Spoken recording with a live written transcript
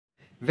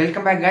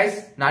Welcome back guys.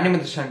 ನಾನು ನಿಮ್ಮ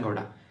ದರ್ಶನ್ ಗೌಡ.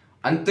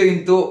 ಅಂತೂ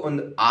ಇಂತೂ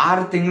ಒಂದು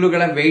 6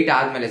 ತಿಂಗಳುಗಳ ವೆಯ್ಟ್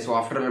ಆದ್ಮೇಲೆ, so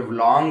after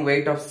long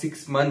weight of 6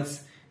 months,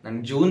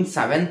 ನಂಗೆ June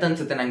 7th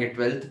ಅನ್ಸುತ್ತೆ ನಂಗೆ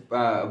 12th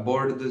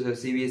board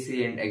CBSE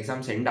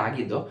exams end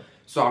ಆಗಿದ್ದು.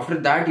 ಸೊ ಆಫ್ಟರ್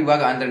ದಾಟ್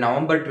ಇವಾಗ ಅಂದ್ರೆ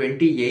November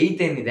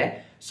 28 ಏನಿದೆ,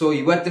 ಸೊ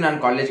ಇವತ್ತು ನಾನು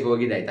ಕಾಲೇಜ್ಗೆ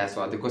ಹೋಗಿದ್ದೆ ಆಯ್ತಾ. ಸೊ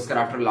ಅದಕ್ಕೋಸ್ಕರ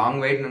ಆಫ್ಟರ್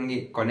ಲಾಂಗ್ ವೆಯ್ಟ್ ನನಗೆ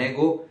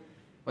ಕೊನೆಗೂ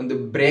ಒಂದು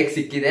ಬ್ರೇಕ್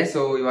ಸಿಕ್ಕಿದೆ.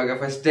 ಸೊ ಇವಾಗ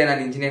ಫಸ್ಟ್ ಡೇ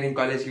ನಾನು ಇಂಜಿನಿಯರಿಂಗ್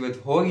ಕಾಲೇಜ್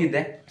ಇವತ್ತು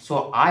ಹೋಗಿದ್ದೆ. ಸೊ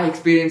ಆ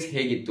ಎಕ್ಸ್ಪೀರಿಯನ್ಸ್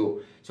ಹೇಗಿತ್ತು,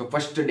 ಸೊ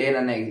ಫಸ್ಟ್ ಡೇ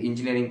ನನ್ನ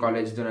ಇಂಜಿನಿಯರಿಂಗ್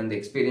ಕಾಲೇಜ್ದು ನಂದು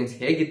ಎಕ್ಸ್ಪೀರಿಯನ್ಸ್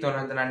ಹೇಗಿತ್ತು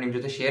ಅನ್ನೋದನ್ನ ನಾನು ನಿಮ್ಮ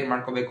ಜೊತೆ ಶೇರ್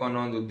ಮಾಡ್ಕೋಬೇಕು ಅನ್ನೋ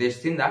ಒಂದು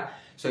ಉದ್ದೇಶದಿಂದ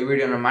ಸೊ ಈ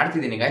ವಿಡಿಯೋನ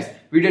ಮಾಡ್ತಿದ್ದೀನಿ ಗೈಸ್.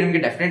 ವಿಡಿಯೋ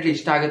ನಿಮಗೆ ಡೆಫಿನೆಟ್ಲಿ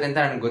ಇಷ್ಟ ಆಗುತ್ತೆ ಅಂತ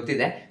ನನಗೆ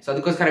ಗೊತ್ತಿದೆ. ಸೊ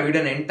ಅದಕ್ಕೋಸ್ಕರ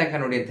ವಿಡಿಯೋನ ಎಂಡ್ ತನಕ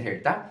ನೋಡಿ ಅಂತ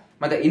ಹೇಳ್ತಾ,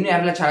 ಮತ್ತೆ ಇನ್ನು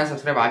ಯಾರೆಲ್ಲ ಚಾನಲ್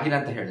ಸಬ್ಸ್ಕ್ರೈಬ್ ಆಗಿಲ್ಲ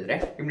ಅಂತ ಹೇಳಿದ್ರೆ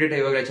ಇಮಿಡಿಯೇಟ್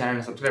ಇವಾಗ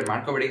ಚಾನಲ್ ಸಬ್ಸ್ಕ್ರೈಬ್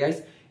ಮಾಡ್ಕೋಬೇಡಿ ಗೈಸ್.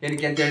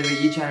 ಏನಕ್ಕೆ ಅಂತ ಹೇಳಿದ್ರೆ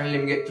ಈ ಚಾನಲ್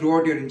ನಿಮಗೆ through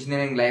out your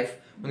engineering life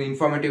ಒಂದು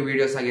ಇನ್ಫಾರ್ಮೇಟಿವ್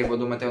ವಿಡಿಯೋಸ್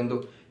ಆಗಿರ್ಬೋದು, ಮತ್ತೆ ಒಂದು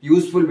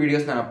ಯೂಸ್ಫುಲ್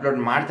ವಿಡಿಯೋಸ್ ನಾನು ಅಪ್ಲೋಡ್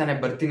ಮಾಡ್ತಾನೆ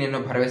ಬರ್ತೀನಿ ಅನ್ನೋ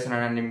ಭರವಸೆನ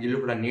ನಾನು ನಿಮ್ಗೆ ಇಲ್ಲೂ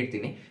ಕೂಡ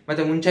ನೀಡ್ತೀನಿ.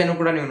 ಮತ್ತೆ ಮುಂಚೆನೂ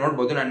ಕೂಡ ನೀವು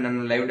ನೋಡ್ಬೋದು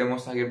ನನ್ನ ಲೈವ್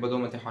ಡೆಮೋಸ್ ಆಗಿರ್ಬೋದು,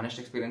 ಮತ್ತೆ ಹಾನೆಸ್ಟ್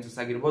ಎಕ್ಸ್ಪೀರಿಯನ್ಸಸ್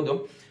ಆಗಿರ್ಬೋದು,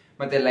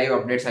 ಮತ್ತೆ ಲೈವ್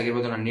ಅಪ್ಡೇಟ್ಸ್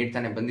ಆಗಿರ್ಬೋದು ನಾನು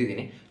ನೀಡ್ತಾನೆ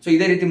ಬಂದಿದ್ದೀನಿ. ಸೊ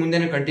ಇದೇ ರೀತಿ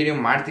ಮುಂದೆನೂ ಕಂಟಿನ್ಯೂ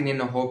ಮಾಡ್ತೀನಿ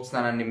ಅನ್ನೋ ಹೋಪ್ಸ್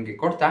ನಾನು ನಿಮ್ಗೆ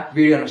ಕೊಡ್ತಾ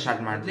ವಿಡಿಯೋನ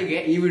ಸ್ಟಾರ್ಟ್ ಮಾಡ್ಲಿಕ್ಕೆ.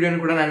 ಈ ವಿಡಿಯೋನ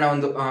ಕೂಡ ನನ್ನ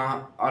ಒಂದು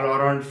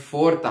ಅರೌಂಡ್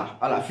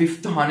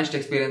 5th ಹಾನೆಸ್ಟ್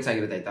ಎಕ್ಸ್ಪೀರಿಯನ್ಸ್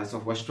ಆಗಿರುತ್ತೆ ಆಯ್ತಾ. ಸೊ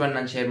ಫಸ್ಟ್ ಒನ್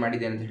ನಾನು ಶೇರ್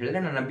ಮಾಡಿದ್ದೆ ಅಂತ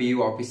ಹೇಳಿದ್ರೆ ನನ್ನ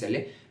BU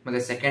ಆಫೀಸಲ್ಲಿ,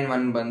 ಮತ್ತೆ ಸೆಕೆಂಡ್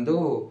ಒನ್ ಬಂದು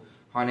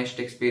ಹಾನೆಸ್ಟ್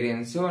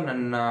ಎಕ್ಸ್ಪೀರಿಯನ್ಸ್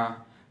ನನ್ನ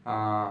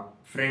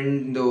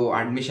ಫ್ರೆಂಡ್ದು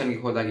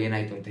ಅಡ್ಮಿಷನ್ಗೆ ಹೋದಾಗ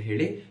ಏನಾಯ್ತು ಅಂತ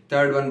ಹೇಳಿ,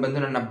 ಥರ್ಡ್ ಒನ್ ಬಂದು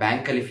ನನ್ನ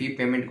ಬ್ಯಾಂಕಲ್ಲಿ ಫೀ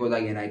ಪೇಮೆಂಟ್ಗೆ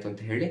ಹೋದಾಗ ಏನಾಯ್ತು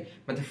ಅಂತ ಹೇಳಿ,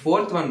 ಮತ್ತೆ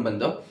ಫೋರ್ತ್ ಒನ್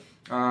ಬಂದು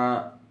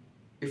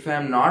if I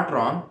am not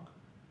wrong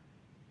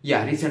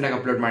recent ಆಗಿ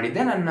ಅಪ್ಲೋಡ್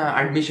ಮಾಡಿದ್ದೆ ನನ್ನ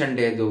admission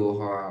ಡೇದು,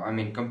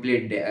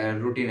 complete day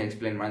routine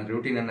explain ಮಾಡಿದ್ರೆ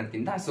ರೂಟೀನ್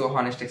ಅನ್ನೋದಕ್ಕಿಂತ so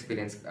honest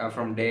experience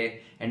from day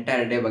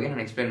entire day ಬಗ್ಗೆ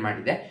ನಾನು ಎಕ್ಸ್ಪ್ಲೇನ್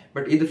ಮಾಡಿದ್ದೆ.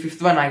 ಬಟ್ ಇದು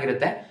 5th ಒನ್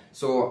ಆಗಿರುತ್ತೆ.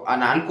 ಸೊ ಆ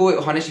 4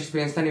 ಹಾನೆಸ್ಟ್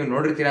ಎಕ್ಸ್ಪೀರಿಯನ್ಸ್ ನೀವು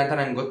ನೋಡಿರ್ತೀರಾ ಅಂತ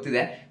ನಂಗೆ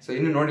ಗೊತ್ತಿದೆ. ಸೊ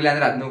ಇನ್ನು ನೋಡಿಲ್ಲ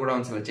ಅಂದ್ರೆ ಅದನ್ನು ಕೂಡ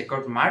ಒಂದ್ಸಲ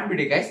ಚೆಕ್ಔಟ್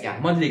ಮಾಡಿಬಿಡಿ ಗೈಸ್.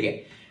 ಮೊದಲಿಗೆ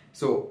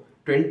ಸೊ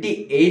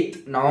 28th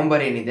November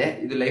ಏನಿದೆ,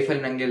 ಇದು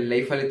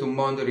ಲೈಫಲ್ಲಿ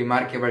ತುಂಬಾ ಒಂದು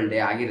ರಿಮಾರ್ಕೆಬಲ್ ಡೇ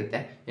ಆಗಿರುತ್ತೆ.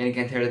 ಏನಕ್ಕೆ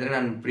ಅಂತ ಹೇಳಿದ್ರೆ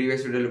ನಾನು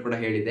ಪ್ರೀವಿಯಸ್ ವಿಡಿಯೋಲ್ಲೂ ಕೂಡ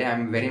ಹೇಳಿದ್ದೆ, I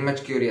am very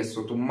much curious.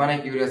 So ತುಂಬಾನೇ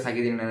ಕ್ಯೂರಿಯಸ್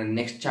ಆಗಿದ್ದೀನಿ ನನ್ನ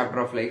ನೆಕ್ಸ್ಟ್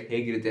ಚಾಪ್ಟರ್ ಆಫ್ ಲೈಫ್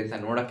ಹೇಗಿರುತ್ತೆ ಅಂತ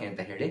ನೋಡಕ್ಕೆ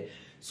ಅಂತ ಹೇಳಿ.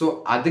 ಸೊ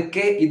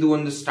ಅದಕ್ಕೆ ಇದು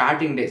ಒಂದು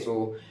ಸ್ಟಾರ್ಟಿಂಗ್ ಡೇ. ಸೊ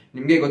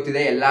ನಿಮ್ಗೆ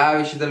ಗೊತ್ತಿದೆ ಎಲ್ಲಾ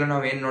ವಿಷಯದಲ್ಲೂ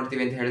ನಾವು ಏನ್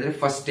ನೋಡ್ತೀವಿ ಅಂತ ಹೇಳಿದ್ರೆ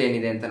ಫಸ್ಟ್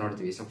ಏನಿದೆ ಅಂತ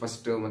ನೋಡ್ತೀವಿ. ಸೊ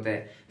ಫಸ್ಟ್ ಮತ್ತೆ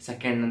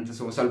ಸೆಕೆಂಡ್ ಅಂತ,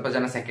 ಸೊ ಸ್ವಲ್ಪ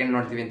ಜನ ಸೆಕೆಂಡ್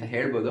ನೋಡ್ತೀವಿ ಅಂತ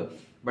ಹೇಳ್ಬೋದು.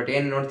 ಬಟ್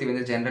ಏನ್ ನೋಡ್ತೀವಿ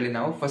ಅಂದ್ರೆ ಜನರಲಿ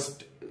ನಾವು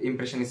first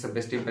impression is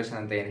best impression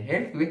ಅಂತ ಏನು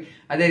ಹೇಳ್ತೀವಿ,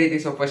 ಅದೇ ರೀತಿ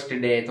ಸೊ ಫಸ್ಟ್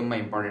ಡೇ ತುಂಬಾ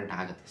ಇಂಪಾರ್ಟೆಂಟ್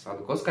ಆಗುತ್ತೆ. ಸೊ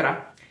ಅದಕ್ಕೋಸ್ಕರ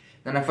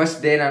ನನ್ನ ಫಸ್ಟ್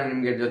ಡೇ ನಾನು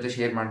ನಿಮ್ಗೆ ಜೊತೆ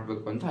ಶೇರ್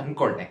ಮಾಡಬೇಕು ಅಂತ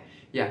ಅನ್ಕೊಂಡೆ.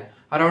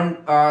 ಅರೌಂಡ್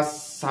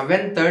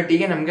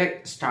 7:30ಗೆ ನಮಗೆ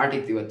ಸ್ಟಾರ್ಟ್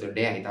ಇತ್ತು ಇವತ್ತು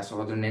ಡೇ ಆಯ್ತಾ.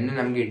 ಸೊ ಅದು ನಿನ್ನೆ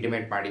ನಮ್ಗೆ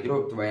ಇಂಟಿಮೇಟ್ ಮಾಡಿದ್ರು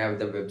via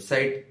the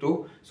website to.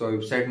 So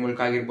website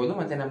ಮೂಲಕ ಆಗಿರ್ಬೋದು,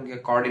 ಮತ್ತೆ ನಮಗೆ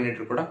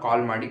ಕೋಆರ್ಡಿನೇಟರ್ ಕೂಡ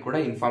ಕಾಲ್ ಮಾಡಿ ಕೂಡ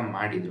ಇನ್ಫಾರ್ಮ್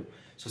ಮಾಡಿದ್ರು.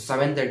 ಸೊ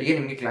 7:30ಗೆ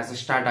ನಿಮಗೆ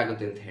ಕ್ಲಾಸಸ್ ಸ್ಟಾರ್ಟ್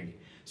ಆಗುತ್ತೆ ಅಂತ ಹೇಳಿ.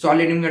 ಸೊ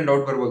ಅಲ್ಲಿ ನಿಮ್ಗೆ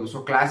ಡೌಟ್ ಬರ್ಬೋದು, ಸೊ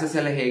ಕ್ಲಾಸಸ್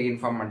ಎಲ್ಲ ಹೇಗೆ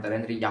ಇನ್ಫಾರ್ಮ್ ಮಾಡ್ತಾರೆ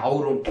ಅಂದ್ರೆ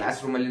ಯಾವ ಕ್ಲಾಸ್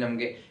ರೂಮ್ ಅಲ್ಲಿ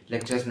ನಮಗೆ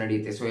ಲೆಕ್ಚರ್ಸ್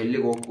ನಡೆಯುತ್ತೆ, ಸೊ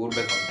ಎಲ್ಲಿಗೆ ಹೋಗಿ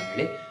ಕೂರ್ಬೇಕು ಅಂತ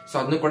ಹೇಳಿ. ಸೊ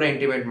ಅದನ್ನು ಕೂಡ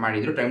ಇಂಟಿಮೇಟ್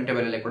ಮಾಡಿದ್ರು, ಟೈಮ್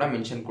ಟೇಬಲ್ ಅಲ್ಲೇ ಕೂಡ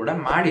ಮೆನ್ಷನ್ ಕೂಡ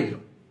ಮಾಡಿದ್ರು.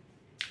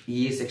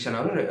 ಈ ಸೆಕ್ಷನ್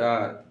ಅವರು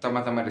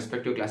ತಮ್ಮ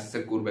ರೆಸ್ಪೆಕ್ಟಿವ್ ಕ್ಲಾಸಸ್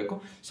ಅಲ್ಲಿ ಕೂರ್ಬೇಕು.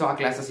 ಸೊ ಆ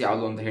ಕ್ಲಾಸಸ್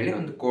ಯಾವುದು ಅಂತ ಹೇಳಿ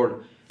ಒಂದು ಕೋಡ್,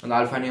 ಒಂದು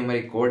alpha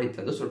numeric code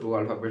ಇತ್ತದು. So 2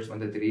 alphabets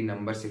ಮತ್ತೆ 3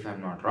 numbers if I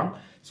am not wrong.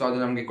 So ಅದು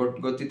ನಮಗೆ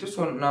ಗೊತ್ತಿತ್ತು.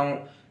 ಸೊ ನಾವು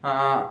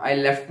I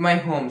left my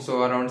home so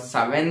around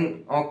 7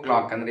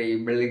 o'clock, ಅಂದ್ರೆ ಈ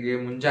ಬೆಳಿಗ್ಗೆ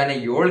ಮುಂಜಾನೆ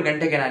 7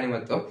 ಗಂಟೆಗೆ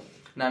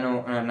ನಾನು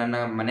ನನ್ನ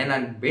ಮನೆ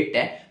ನಾನು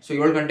ಬಿಟ್ಟೆ. ಸೊ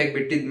 7 ಗಂಟೆಗೆ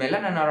ಬಿಟ್ಟಿದ್ಮೇಲೆ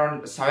ನಾನು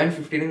ಅರೌಂಡ್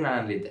 7:15 ನಾನು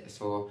ಅಲ್ಲಿದ್ದೆ.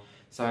 ಸೊ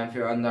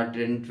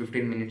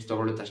 10-15 minutes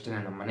ತಗೊಳುತ್ತೆ ಅಷ್ಟೇ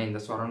ನಮ್ಮ ಮನೆಯಿಂದ.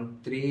 ಸೊ ಅರೌಂಡ್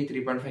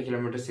 3.5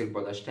 kilometers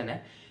ಇರ್ಬೋದು ಅಷ್ಟೇನೆ.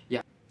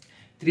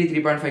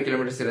 3.5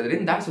 kilometers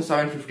ಇರೋದ್ರಿಂದ ಸೊ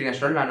 7:15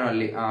 ಅಷ್ಟರಲ್ಲಿ ನಾನು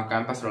ಅಲ್ಲಿ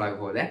ಕ್ಯಾಂಪಸ್ ಒಳಗೆ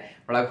ಹೋದೆ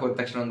ಹೋದ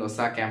ತಕ್ಷಣ ಒಂದು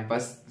ಹೊಸ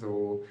ಕ್ಯಾಂಪಸ್. ಸೊ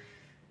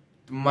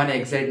ತುಂಬಾನೇ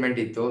ಎಕ್ಸೈಟ್ಮೆಂಟ್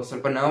ಇತ್ತು,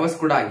 ಸ್ವಲ್ಪ ನರ್ವಸ್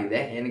ಕೂಡ ಆಗಿದೆ.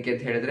 ಏನಕ್ಕೆ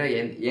ಅಂತ ಹೇಳಿದ್ರೆ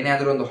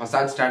ಏನಾದ್ರೂ ಒಂದು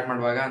ಹೊಸದ್ ಸ್ಟಾರ್ಟ್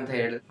ಮಾಡುವಾಗ ಅಂತ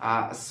ಹೇಳಿ ಆ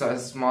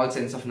ಸ್ಮಾಲ್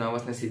ಸೆನ್ಸ್ ಆಫ್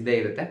ನರ್ವಸ್ನೆಸ್ ಇದ್ದೇ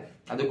ಇರುತ್ತೆ,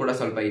 ಅದು ಕೂಡ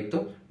ಸ್ವಲ್ಪ ಇತ್ತು.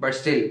 But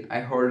still I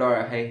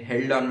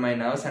held on my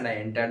nerves and I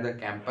entered the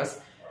campus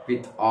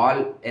with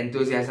all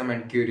enthusiasm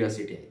and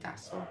curiosity ಆಯ್ತಾ.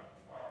 ಸೊ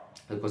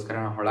ಅದಕ್ಕೋಸ್ಕರ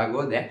ನಾನು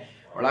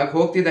ಒಳಗೆ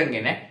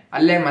ಹೋಗ್ತಿದ್ದಂಗೆನೆ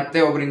ಅಲ್ಲೇ ಮತ್ತೆ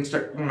ಒಬ್ರು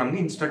ನಮ್ಗೆ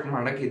ಇನ್ಸ್ಟ್ರಕ್ಟ್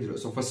ಮಾಡಕ್ ಇದ್ರು.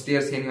 ಸೊ ಫಸ್ಟ್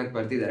ಇಯರ್ಸ್ ಏನ್ ಇವತ್ತು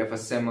ಬರ್ತಿದ್ದಾರೆ,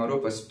 ಫಸ್ಟ್ ಸೆಮ್ ಅವರು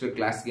ಫಸ್ಟ್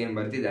ಕ್ಲಾಸ್ಗೆ ಏನ್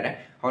ಬರ್ತಿದ್ದಾರೆ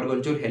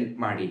ಅವ್ರಿಗೊಂಚೂರು ಹೆಲ್ಪ್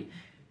ಮಾಡಿ.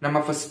 ನಮ್ಮ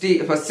ಫಸ್ಟ್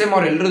ಸೆಮ್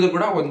ಅವ್ರು ಎಲ್ರದ್ದು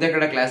ಕೂಡ ಒಂದೇ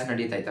ಕಡೆ ಕ್ಲಾಸ್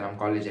ನಡೀತಾ ಇತ್ತು ನಮ್ಮ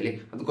ಕಾಲೇಜಲ್ಲಿ.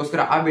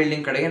 ಅದಕ್ಕೋಸ್ಕರ ಆ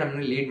ಬಿಲ್ಡಿಂಗ್ ಕಡೆಗೆ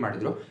ನಮ್ಮನ್ನ ಲೀಡ್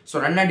ಮಾಡಿದ್ರು. ಸೊ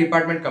ನನ್ನ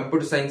ಡಿಪಾರ್ಟ್ಮೆಂಟ್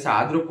ಕಂಪ್ಯೂಟರ್ ಸೈನ್ಸ್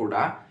ಆದ್ರೂ ಕೂಡ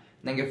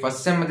ನಂಗೆ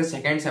ಫಸ್ಟ್ ಸೆಮ್ ಮತ್ತೆ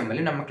ಸೆಕೆಂಡ್ ಸೆಮ್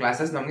ಅಲ್ಲಿ ನಮ್ಮ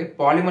ಕ್ಲಾಸಸ್ ನಮಗೆ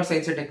polymer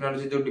science and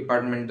ಟೆಕ್ನಾಲಜಿದು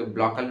department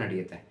block ಅಲ್ಲಿ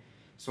ನಡೆಯುತ್ತೆ.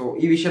 ಸೊ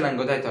ಈ ವಿಷಯ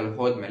ನಂಗೆ ಗೊತ್ತಾಯ್ತು ಅಲ್ಲಿ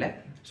ಹೋದ್ಮೇಲೆ.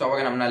 ಸೊ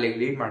ಅವಾಗ ನಮ್ಮನ್ನ ಅಲ್ಲಿಗೆ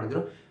ಲೀಡ್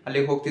ಮಾಡಿದ್ರು.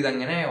 ಅಲ್ಲಿಗೆ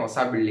ಹೋಗ್ತಿದ್ದಂಗೆ ಹೊಸ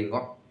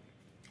ಬಿಲ್ಡಿಂಗು,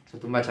 ಸೊ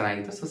ತುಂಬಾ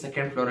ಚೆನ್ನಾಗಿತ್ತು. ಸೊ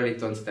ಸೆಕೆಂಡ್ ಫ್ಲೋರ್ ಅಲ್ಲಿ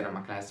ಇತ್ತು ಅನ್ಸುತ್ತೆ ನಮ್ಮ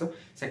ಕ್ಲಾಸು.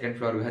 ಸೆಕೆಂಡ್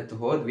ಫ್ಲೋರ್ಗೆ ಹತ್ತು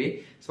ಹೋದ್ವಿ.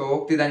 ಸೊ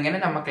ಹೋಗ್ತಿದ್ದಂಗೆ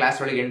ನಮ್ಮ ಕ್ಲಾಸ್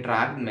ಒಳಗೆ ಎಂಟರ್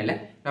ಆದ್ಮೇಲೆ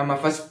ನಮ್ಮ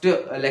ಫಸ್ಟ್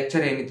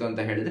ಲೆಕ್ಚರ್ ಏನಿತ್ತು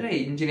ಅಂತ ಹೇಳಿದ್ರೆ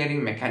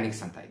ಇಂಜಿನಿಯರಿಂಗ್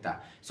ಮೆಕ್ಯಾನಿಕ್ಸ್ ಅಂತ ಆಯ್ತಾ.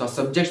 ಸೊ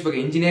ಸಬ್ಜೆಕ್ಟ್ಸ್ ಬಗ್ಗೆ,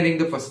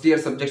 ಇಂಜಿನಿಯರಿಂಗ್ ಫಸ್ಟ್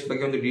ಇಯರ್ ಸಬ್ಜೆಕ್ಟ್ಸ್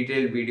ಬಗ್ಗೆ ಒಂದು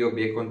ಡೀಟೇಲ್ ವಿಡಿಯೋ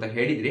ಬೇಕು ಅಂತ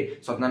ಹೇಳಿದ್ರಿ.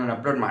 ಸೊ ಅದನ್ನ ನಾನು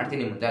ಅಪ್ಲೋಡ್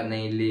ಮಾಡ್ತೀನಿ ಮುಂದೆ. ಅದನ್ನ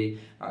ಇಲ್ಲಿ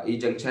ಈ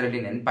ಜಂಕ್ಷನ್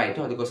ಅಲ್ಲಿ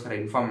ನೆನಪಾಯ್ತು, ಅದಕ್ಕೋಸ್ಕರ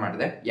ಇನ್ಫಾರ್ಮ್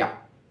ಮಾಡಿದೆ.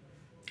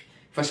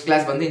 ಫಸ್ಟ್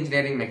ಕ್ಲಾಸ್ ಬಂದು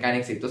ಇಂಜಿನಿಯರಿಂಗ್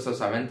ಮೆಕ್ಯಾನಿಕ್ಸ್ ಇತ್ತು. ಸೊ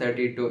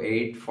 7:30 to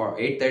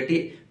 8:30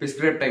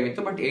 ಪ್ರಿಸ್ಕ್ರೈಬ್ ಟೈಮ್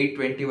ಇತ್ತು. ಬಟ್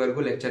 8:20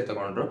 ವರೆಗೂ ಲೆಕ್ಚರ್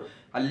ತಗೊಂಡ್ರು.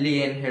 ಅಲ್ಲಿ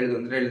ಏನ್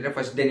ಹೇಳಿದ್ರೆ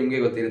ಫಸ್ಟ್ ಡೇ ನಿಮ್ಗೆ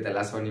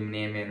ಗೊತ್ತಿರುತ್ತಲ್ಲ, ಸೊ ನಿಮ್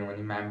ನೇಮ್ ಏನು,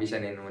 ನಿಮ್ಮ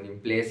ಆಂಬಿಷನ್ ಏನು, ನಿಮ್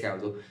ಪ್ಲೇಸ್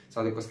ಯಾವುದು. ಸೊ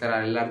ಅದಕ್ಕೋಸ್ಕರ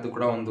ಎಲ್ಲರದ್ದು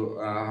ಕೂಡ ಒಂದು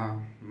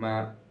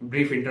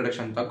ಬ್ರೀಫ್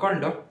ಇಂಟ್ರೊಡಕ್ಷನ್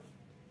ತಗೊಂಡು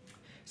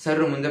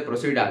ಸರ್ ಮುಂದೆ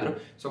ಪ್ರೊಸೀಡ್ ಆದ್ರು.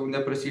 ಸೊ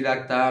ಮುಂದೆ ಪ್ರೊಸೀಡ್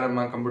ಆಗ್ತಾ ನಮ್ಮ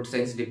ಕಂಪ್ಯೂಟರ್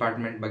ಸೈನ್ಸ್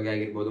ಡಿಪಾರ್ಟ್ಮೆಂಟ್ ಬಗ್ಗೆ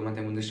ಆಗಿರ್ಬೋದು,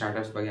 ಮತ್ತೆ ಮುಂದೆ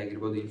ಸ್ಟಾರ್ಟ್ಅಪ್ಸ್ ಬಗ್ಗೆ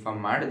ಆಗಿರ್ಬೋದು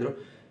ಇನ್ಫಾರ್ಮ್ ಮಾಡಿದ್ರು.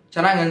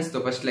 ಚೆನ್ನಾಗಿ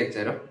ಅನಿಸ್ತು ಫಸ್ಟ್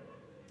ಲೆಕ್ಚರು.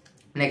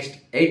 ನೆಕ್ಸ್ಟ್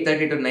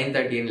 8:30 to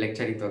 9:30 ಏನು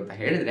ಲೆಕ್ಚರ್ ಇತ್ತು ಅಂತ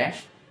ಹೇಳಿದ್ರೆ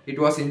ಇಟ್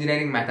ವಾಸ್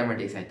ಇಂಜಿನಿಯರಿಂಗ್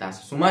ಮ್ಯಾಥಮೆಟಿಕ್ಸ್ ಆಯ್ತಾ.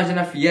 ಸುಮಾರು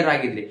ಜನ ಫಿಯರ್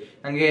ಆಗಿದ್ರಿ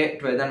ನನಗೆ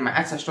ನನ್ನ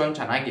ಮ್ಯಾಥ್ಸ್ ಅಷ್ಟೊಂದು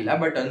ಚೆನ್ನಾಗಿಲ್ಲ,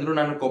 ಬಟ್ ಅಂದ್ರೂ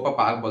ನಾನು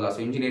ಕೋಪಪ್ ಆಗ್ಬೋದಾ,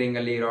 ಸೊ ಇಂಜಿನಿಯರಿಂಗ್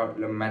ಅಲ್ಲಿ ಇರೋ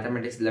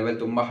ಮ್ಯಾಥಮೆಟಿಕ್ಸ್ ಲೆವೆಲ್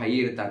ತುಂಬಾ ಹೈ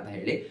ಇರುತ್ತೆ ಅಂತ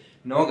ಹೇಳಿ.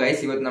 ನೋ ಗೈಸ್,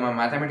 ಇವತ್ತು ನಮ್ಮ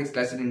mathematics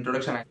class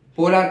introduction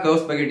polar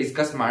curves ಬಗ್ಗೆ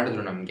ಡಿಸ್ಕಸ್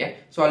ಮಾಡಿದ್ರು ನಮಗೆ.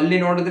 ಸೊ ಅಲ್ಲಿ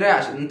ನೋಡಿದ್ರೆ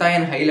ಅಂತ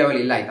ಏನು ಹೈ ಲೆವೆಲ್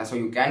ಇಲ್ಲ ಆಯ್ತಾ. So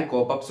you can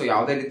cope up. So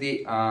ಯಾವುದೇ ರೀತಿ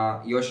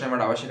ಯೋಚನೆ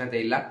ಮಾಡೋ ಅವಶ್ಯಕತೆ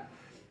ಇಲ್ಲ.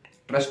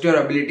 Trust your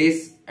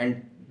abilities and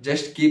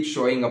just keep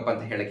showing up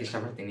ಅಂತ ಹೇಳಕ್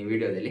ಇಷ್ಟಪಡ್ತೀನಿ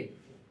ವಿಡಿಯೋದಲ್ಲಿ.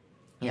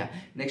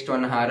 Next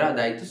 1 hour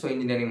ಅದಾಯ್ತು. So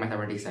engineering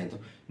mathematics ಆಯ್ತು.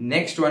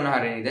 ನೆಕ್ಸ್ಟ್ 1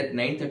 hour ಏನಿದೆ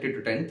 9:30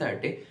 to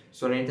 10:30.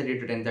 ಸೊ 9:30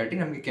 to 10:30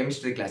 ನಮಗೆ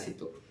ಕೆಮಿಸ್ಟ್ರಿ ಕ್ಲಾಸ್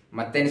ಇತ್ತು.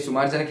 ಮತ್ತೆ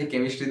ಸುಮಾರು ಜನಕ್ಕೆ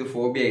ಕೆಮಿಸ್ಟ್ರಿದು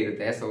ಫೋಬಿಯಾ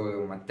ಇರುತ್ತೆ. ಸೊ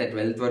ಮತ್ತೆ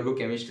 12th ವರೆಗೂ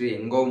ಕೆಮಿಸ್ಟ್ರಿ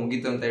ಹೆಂಗೋ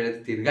ಮುಗೀತು ಅಂತ ಹೇಳಿದ್ರೆ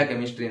ತಿರ್ಗಾ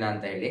ಕೆಮಿಸ್ಟ್ರಿನ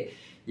ಅಂತ ಹೇಳಿ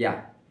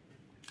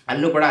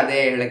ಅಲ್ಲೂ ಕೂಡ ಅದೇ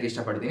ಹೇಳಕ್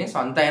ಇಷ್ಟಪಡ್ತೀನಿ. ಸೊ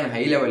ಅಂತ ಏನು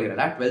ಹೈ ಲೆವೆಲ್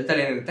ಇರಲ್ಲ. 12th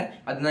ಅಲ್ಲಿ ಏನಿರುತ್ತೆ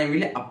ಅದನ್ನ ನೀವು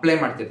ಇಲ್ಲಿ ಅಪ್ಲೈ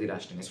ಮಾಡ್ತಿರ್ತೀರಾ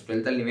ಅಷ್ಟೇ. ಸೊ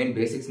 12th ಅಲ್ಲಿ ನೀವೇನು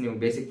ನೀವು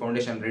ಬೇಸಿಕ್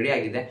ಫೌಂಡೇಶನ್ ರೆಡಿ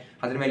ಆಗಿದೆ,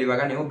 ಅದ್ರ ಮೇಲೆ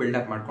ಇವಾಗ ನೀವು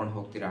ಬಿಲ್ಡಪ್ ಮಾಡ್ಕೊಂಡು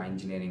ಹೋಗ್ತೀರಾ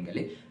ಇಂಜಿನಿಯರಿಂಗ್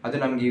ಅಲ್ಲಿ. ಅದು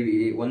ನಮ್ಗೆ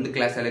ಒಂದು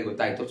ಕ್ಲಾಸಲ್ಲೇ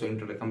ಗೊತ್ತಾಯ್ತು. ಸೊ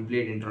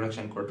ಕಂಪ್ಲೀಟ್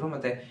ಇಂಟ್ರೊಡಕ್ಷನ್ ಕೊಟ್ಟರು,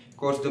 ಮತ್ತೆ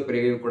ಕೋರ್ಸ್ದು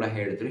ಪ್ರಿವ್ಯೂ ಕೂಡ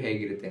ಹೇಳಿದ್ರು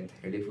ಹೇಗಿರುತ್ತೆ ಅಂತ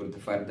ಹೇಳಿ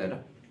ಫರ್ದರ್.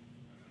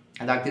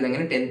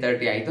 ಅದಾಗ್ತಿದ್ದಂಗೆ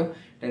 10:30 ಆಯಿತು.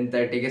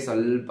 10:30ಗೆ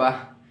ಸ್ವಲ್ಪ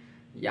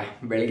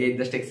ಬೆಳಗ್ಗೆ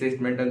ಇದ್ದಷ್ಟು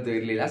ಎಕ್ಸೈಟ್ಮೆಂಟ್ ಅಂತೂ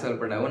ಇರಲಿಲ್ಲ,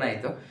 ಸ್ವಲ್ಪ ಡೌನ್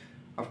ಆಯಿತು.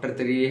 After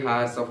 3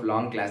 hours of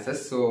long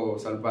classes, so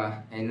ಸ್ವಲ್ಪ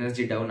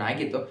ಎನರ್ಜಿ ಡೌನ್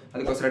ಆಗಿತ್ತು.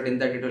 ಅದಕ್ಕೋಸ್ಕರ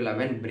 10:30 to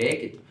 11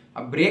 ಬ್ರೇಕ್ ಇತ್ತು.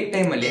 ಆ ಬ್ರೇಕ್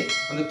ಟೈಮಲ್ಲಿ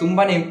ಒಂದು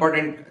ತುಂಬಾನೇ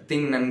ಇಂಪಾರ್ಟೆಂಟ್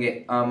ಥಿಂಗ್ ನನಗೆ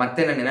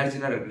ಮತ್ತೆ ನನ್ನ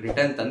ಎನರ್ಜಿನ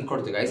ರಿಟರ್ನ್ ತಂದು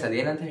ಕೊಡ್ತು ಗೈಸ್.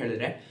 ಅದೇನಂತ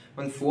ಹೇಳಿದ್ರೆ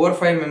ಒಂದು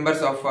 4-5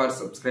 members of our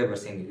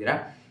subscribers ಏನಿದ್ದೀರಾ,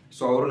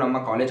 so ಅವರು ನಮ್ಮ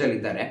ಕಾಲೇಜಲ್ಲಿ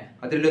ಇದ್ದಾರೆ.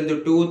 ಅದರಲ್ಲಿ ಒಂದು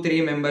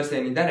 2-3 ಮೆಂಬರ್ಸ್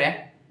ಏನಿದ್ದಾರೆ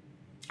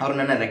ಅವ್ರು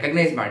ನನ್ನ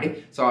ರೆಕಗ್ನೈಸ್ ಮಾಡಿ,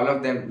 so all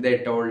of them they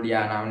told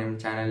ನಾವು ನಿಮ್ಮ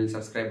ಚಾನಲ್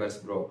ಸಬ್ಸ್ಕ್ರೈಬರ್ಸ್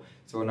ಬ್ರೋ,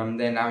 ಸೊ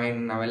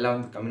ನಾವೆಲ್ಲ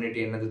ಒಂದು ಕಮ್ಯುನಿಟಿ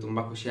ಅನ್ನೋದು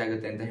ತುಂಬಾ ಖುಷಿ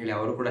ಆಗುತ್ತೆ ಅಂತ ಹೇಳಿ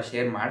ಅವರು ಕೂಡ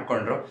ಶೇರ್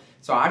ಮಾಡ್ಕೊಂಡ್ರು.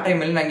 ಸೊ ಆ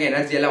ಟೈಮಲ್ಲಿ ನನಗೆ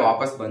ಎನರ್ಜಿ ಎಲ್ಲ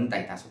ವಾಪಸ್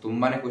ಬಂತಾಯ್ತಾ. ಸೊ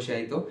ತುಂಬಾನೇ ಖುಷಿ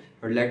ಆಯಿತು.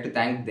 I would like to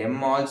thank them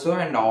also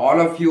and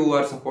all of you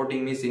are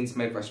supporting me since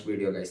my first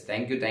video guys.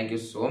 Thank you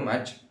so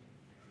much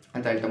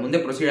ಅಂತ ಹೇಳ್ತಾ ಮುಂದೆ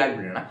ಪ್ರೊಸೀಡ್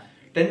ಆಗಿಬಿಡೋಣ.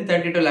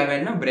 10:30 to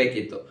 11 ಬ್ರೇಕ್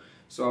ಇತ್ತು.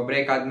 ಸೊ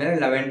ಬ್ರೇಕ್ ಆದ್ಮೇಲೆ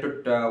 11 to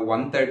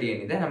 1:30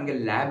 ಏನಿದೆ ನಮಗೆ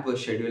ಲ್ಯಾಬ್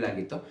ಶೆಡ್ಯೂಲ್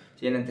ಆಗಿತ್ತು.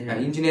 ಏನಂತ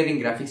ಹೇಳಿ ಇಂಜಿನಿಯರಿಂಗ್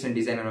ಗ್ರಾಫಿಕ್ಸ್ ಅಂಡ್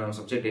ಡಿಸೈನ್ ಅನ್ನೋ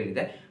ಸಬ್ಜೆಕ್ಟ್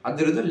ಏನಿದೆ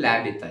ಅದರದ್ದು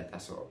ಲ್ಯಾಬ್ ಇತ್ತು ಆಯ್ತಾ.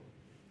 ಸೊ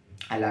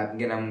ಆ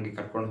ಲ್ಯಾಬ್ಗೆ ನಮಗೆ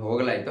ಕರ್ಕೊಂಡು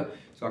ಹೋಗಲಾಯಿತು.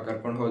 ಸೊ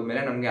ಕರ್ಕೊಂಡು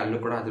ಹೋದ್ಮೇಲೆ ನಮಗೆ ಅಲ್ಲೂ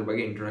ಕೂಡ ಅದ್ರ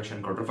ಬಗ್ಗೆ ಇಂಟ್ರೊಡಕ್ಷನ್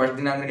ಕೊಟ್ಟರು. ಫಸ್ಟ್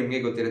ದಿನ ಅಂದ್ರೆ ನಿಮಗೆ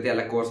ಗೊತ್ತಿರುತ್ತೆ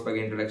ಎಲ್ಲ ಕೋರ್ಸ್ ಬಗ್ಗೆ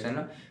ಇಂಟ್ರೊಡಕ್ಷನ್,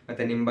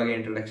 ಮತ್ತೆ ನಿಮ್ಮ ಬಗ್ಗೆ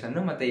ಇಂಟ್ರೊಡಕ್ಷನ್,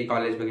 ಮತ್ತೆ ಈ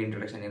ಕಾಲೇಜ್ ಬಗ್ಗೆ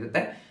ಇಂಟ್ರೊಡಕ್ಷನ್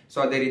ಇರುತ್ತೆ. ಸೊ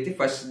ಅದೇ ರೀತಿ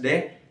first day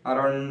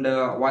around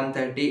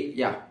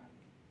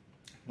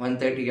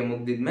 1:30ಗೆ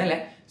ಮುಗ್ದಿದ್ಮೇಲೆ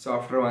so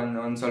after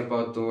ಒಂದು ಸ್ವಲ್ಪ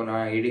ಹೊತ್ತು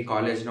ಇಡೀ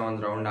ಕಾಲೇಜ್ನ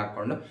ಒಂದು ರೌಂಡ್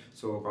ಹಾಕೊಂಡು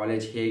ಸೊ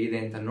ಕಾಲೇಜ್ ಹೇಗಿದೆ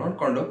ಅಂತ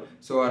ನೋಡಿಕೊಂಡು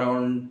ಸೊ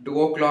ಅರೌಂಡ್ 2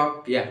 o'clock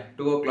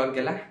 2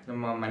 o'clockಗೆಲ್ಲ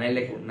ನಮ್ಮ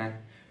ಮನೆಯಲ್ಲೇ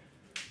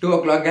 2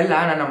 o'clockಗೆಲ್ಲ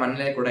ನನ್ನ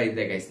ಮನೆಯಲ್ಲೇ ಕೂಡ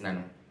ಇದ್ದೆ ಗೈಸ್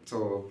ನಾನು. So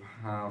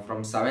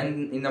from 7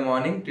 in the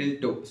morning till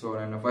 2. So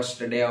ನನ್ನ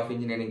first day of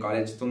engineering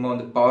college ತುಂಬ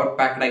ಒಂದು ಪವರ್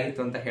ಪ್ಯಾಕ್ಡ್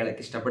ಆಗಿತ್ತು ಅಂತ ಹೇಳಕ್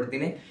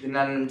ಇಷ್ಟಪಡ್ತೀನಿ.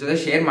 ನಾನು ನಿಮ್ಮ ಜೊತೆ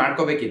ಶೇರ್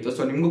ಮಾಡ್ಕೋಬೇಕಿತ್ತು.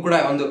 ಸೊ ನಿಮಗೂ ಕೂಡ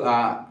ಒಂದು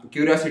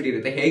ಕ್ಯೂರಿಯಾಸಿಟಿ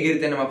ಇರುತ್ತೆ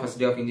ಹೇಗಿರುತ್ತೆ ನಮ್ಮ first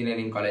day of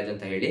engineering college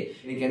ಅಂತ ಹೇಳಿ.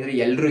 ಏಕೆಂದ್ರೆ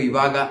ಎಲ್ಲರೂ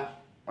ಇವಾಗ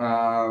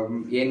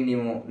ಏನ್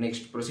ನೀವು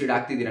ನೆಕ್ಸ್ಟ್ ಪ್ರೊಸೀಡ್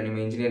ಆಗ್ತಿದ್ದೀರಾ ನಿಮ್ಮ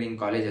ಇಂಜಿನಿಯರಿಂಗ್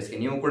ಕಾಲೇಜಸ್ಗೆ,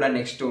 ನೀವು ಕೂಡ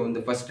ನೆಕ್ಸ್ಟ್ ಒಂದು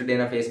ಫಸ್ಟ್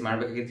ಡೇನ ಫೇಸ್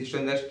ಮಾಡ್ಬೇಕಾಗಿತ್ತು.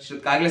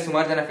 ಇಷ್ಟೊಂದಷ್ಟಾಗಲೇ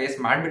ಸುಮಾರು ಜನ ಫೇಸ್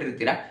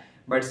ಮಾಡ್ಬಿಟ್ಟಿರ್ತೀರಾ,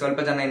 ಬಟ್ ಸ್ವಲ್ಪ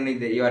ಜನ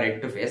ಏನಿದೆ you are red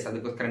to face.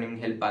 ಅದಕ್ಕೋಸ್ಕರ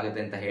ನಿಮ್ಗೆ ಹೆಲ್ಪ್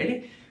ಆಗುತ್ತೆ ಅಂತ ಹೇಳಿ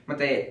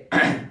ಮತ್ತೆ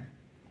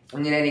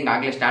ಇಂಜಿನಿಯರಿಂಗ್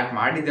ಆಗಲೇ ಸ್ಟಾರ್ಟ್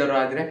ಮಾಡಿದ್ದವರು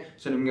ಆದರೆ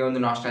ಸೊ ನಿಮಗೆ ಒಂದು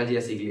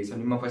ನಾಸ್ಟಾಲಜಿಯಾ ಸಿಗಲಿ, ಸೊ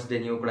ನಿಮ್ಮ ಫಸ್ಟ್ ಡೇ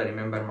ನೀವು ಕೂಡ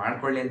ರಿಮೆಂಬರ್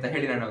ಮಾಡ್ಕೊಳ್ಳಿ ಅಂತ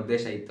ಹೇಳಿ ನನ್ನ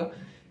ಉದ್ದೇಶ ಇತ್ತು.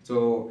 ಸೊ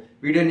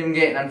ವಿಡಿಯೋ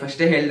ನಿಮಗೆ ನಾನು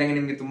ಫಸ್ಟೇ ಹೇಳ್ದಂಗೆ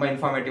ನಿಮಗೆ ತುಂಬಾ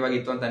ಇನ್ಫಾರ್ಮೇಟಿವ್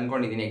ಆಗಿತ್ತು ಅಂತ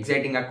ಅನ್ಕೊಂಡಿದ್ದೀನಿ,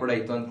 ಎಕ್ಸೈಟಿಂಗ್ ಆಗಿ ಕೂಡ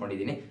ಇತ್ತು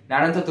ಅನ್ಕೊಂಡಿದ್ದೀನಿ.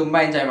 ನಾನಂತೂ ತುಂಬಾ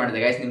ಎಂಜಾಯ್ ಮಾಡಿದೆ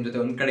ಗೈಸ್ ನಿಮ್ಮ ಜೊತೆ.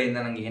 ಒಂದ್ ಕಡೆಯಿಂದ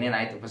ನಂಗೆ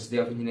ಏನೇನಾಯ್ತು ಫಸ್ಟ್ ಡೇ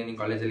ಆಫ್ ಇಂಜಿನಿಯರಿಂಗ್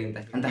ಕಾಲೇಜಲ್ಲಿ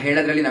ಅಂತ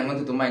ಹೇಳೋದ್ರಲ್ಲಿ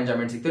ನಂಗಂತೂ ತುಂಬಾ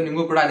ಎಂಜಾಯ್ಮೆಂಟ್ ಸಿಕ್ತು.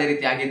 ನಿಮಗೂ ಕೂಡ ಅದೇ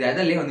ರೀತಿ ಆಗಿದೆ.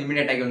 ಅದರಲ್ಲಿ ಒಂದು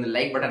ಇಮಿಡಿಯೇಟ್ ಆಗಿ ಒಂದು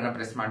ಲೈಕ್ ಬಟನ್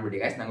ಪ್ರೆಸ್ ಮಾಡಿಬಿಡಿ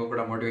ಗೈಸ್, ನಂಗೂ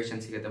ಕೂಡ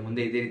ಮೋಟಿವೇಶನ್ ಸಿಗುತ್ತೆ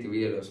ಮುಂದೆ ಇದೇ ರೀತಿ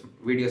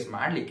ವಿಡಿಯೋಸ್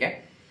ಮಾಡ್ಲಿಕ್ಕೆ.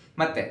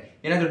 ಮತ್ತೆ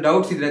ಏನಾದ್ರು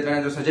ಡೌಟ್ಸ್ ಇದ್ರೆ ಅಥವಾ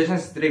ಏನಾದ್ರು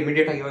ಸಜೆಷನ್ಸ್ ಇದ್ರೆ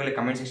ಇಮಿಡಿಯೇಟ್ ಆಗಿ ಇವಾಗಲೇ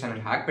ಕಮೆಂಟ್ ಸೆಕ್ಷನ್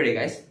ಅಲ್ಲಿ ಹಾಕ್ಬೇಡಿ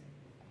ಗೈಸ್.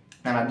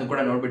 ನಾನು ಅದನ್ನು ಕೂಡ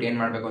ನೋಡ್ಬಿಟ್ಟು ಏನ್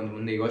ಮಾಡ್ಬೇಕು ಅಂತ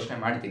ಮುಂದೆ ಯೋಚನೆ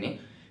ಮಾಡ್ತೀನಿ.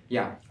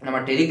 ನಮ್ಮ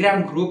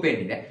ಟೆಲಿಗ್ರಾಮ್ ಗ್ರೂಪ್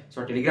ಏನಿದೆ, ಸೊ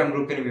ಟೆಲಿಗ್ರಾಮ್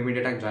ಗ್ರೂಪ್ಗೆ ನೀವು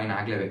ಇಮಿಡಿಯೇಟ್ ಆಗಿ ಜಾಯ್ನ್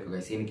ಆಗಲೇಬೇಕು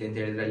ಗೈಸ್. ಏನಕ್ಕೆ ಅಂತ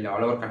ಹೇಳಿದ್ರೆ ಅಲ್ಲಿ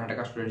ಆಲ್ ಓವರ್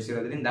ಕರ್ನಾಟಕ ಸ್ಟೂಡೆಂಟ್ಸ್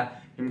ಇರೋದ್ರಿಂದ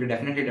ನಿಮ್ಗೆ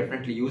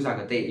ಡೆಫಿನೆಟ್ಲಿ ಯೂಸ್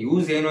ಆಗುತ್ತೆ.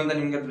 ಯೂಸ್ ಏನು ಅಂತ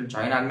ನಿಮ್ಗೆ ಅದ್ರಲ್ಲಿ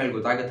ಜಾಯ್ನ್ ಆದ್ಮೇಲೆ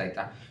ಗೊತ್ತಾಗುತ್ತೆ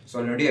ಆಯ್ತಾ. ಸೊ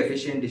ನೋಡಿ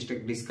ಎಫಿಷಿಯಂಟ್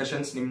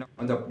ಡಿಸ್ಕಷನ್ಸ್ ನಿಮ್ನ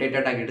ಒಂದು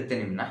ಅಪ್ಡೇಟೆಡ್ ಆಗಿರುತ್ತೆ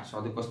ನಿಮ್ನ. ಸೊ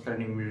ಅದಕ್ಕೋಸ್ಕರ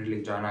ನೀವು ಇಮಿಡಿಯೇಟ್ಲಿ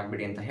ಜಾಯ್ನ್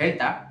ಆಗ್ಬಿಡಿ ಅಂತ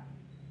ಹೇಳ್ತಾ,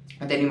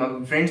 ಮತ್ತೆ ನಿಮ್ಮ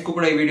ಫ್ರೆಂಡ್ಸ್ಗೂ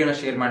ಕೂಡ ಈ ವಿಡಿಯೋನ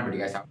ಶೇರ್ ಮಾಡ್ಬಿಡಿ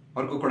ಗೈಸ್,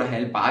 ಅವ್ರಿಗೂ ಕೂಡ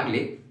ಹೆಲ್ಪ್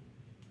ಆಗಲಿ.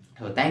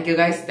 So thank you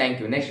guys, thank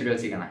you. Next video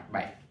ಸಿಗೋಣ,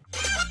 ಬಾಯ್.